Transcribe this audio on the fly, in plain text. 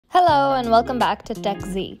Hello and welcome back to Tech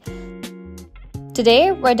Z.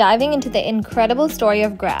 Today, we're diving into the incredible story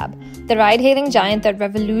of Grab, the ride-hailing giant that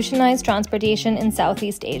revolutionized transportation in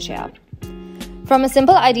Southeast Asia. From a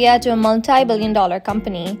simple idea to a multi-billion-dollar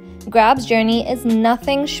company, Grab's journey is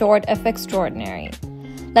nothing short of extraordinary.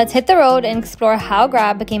 Let's hit the road and explore how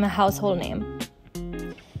Grab became a household name.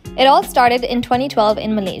 It all started in 2012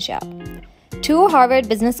 in Malaysia. Two Harvard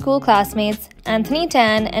Business School classmates, Anthony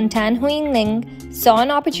Tan and Tan Hooi Ling, saw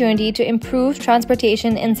an opportunity to improve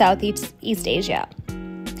transportation in Southeast Asia.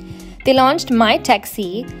 They launched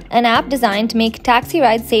MyTaxi, an app designed to make taxi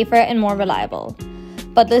rides safer and more reliable.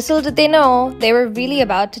 But little did they know, they were really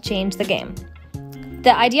about to change the game.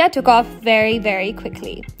 The idea took off very, very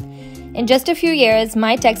quickly. In just a few years,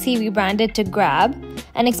 MyTaxi rebranded to Grab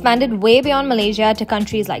and expanded way beyond Malaysia to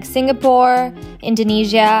countries like Singapore,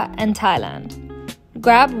 Indonesia, and Thailand.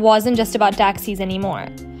 Grab wasn't just about taxis anymore.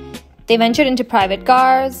 They ventured into private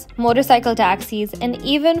cars, motorcycle taxis, and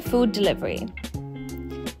even food delivery.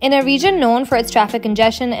 In a region known for its traffic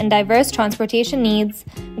congestion and diverse transportation needs,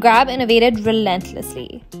 Grab innovated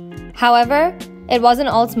relentlessly. However, it wasn't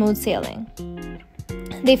all smooth sailing.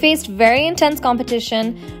 They faced very intense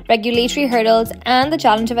competition, regulatory hurdles, and the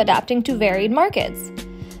challenge of adapting to varied markets.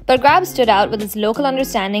 But Grab stood out with its local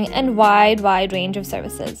understanding and wide range of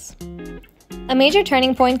services. A major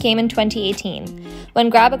turning point came in 2018, when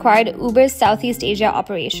Grab acquired Uber's Southeast Asia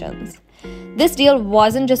operations. This deal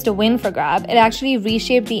wasn't just a win for Grab, it actually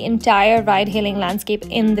reshaped the entire ride-hailing landscape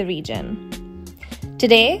in the region.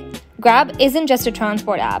 Today, Grab isn't just a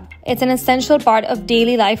transport app, it's an essential part of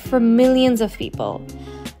daily life for millions of people.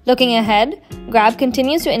 Looking ahead, Grab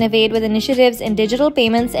continues to innovate with initiatives in digital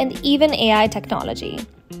payments and even AI technology.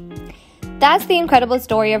 That's the incredible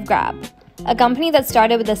story of Grab, a company that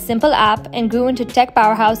started with a simple app and grew into tech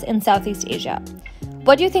powerhouse in Southeast Asia.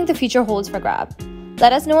 What do you think the future holds for Grab?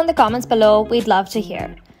 Let us know in the comments below, we'd love to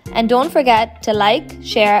hear. And don't forget to like,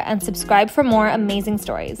 share, and subscribe for more amazing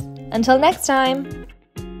stories. Until next time!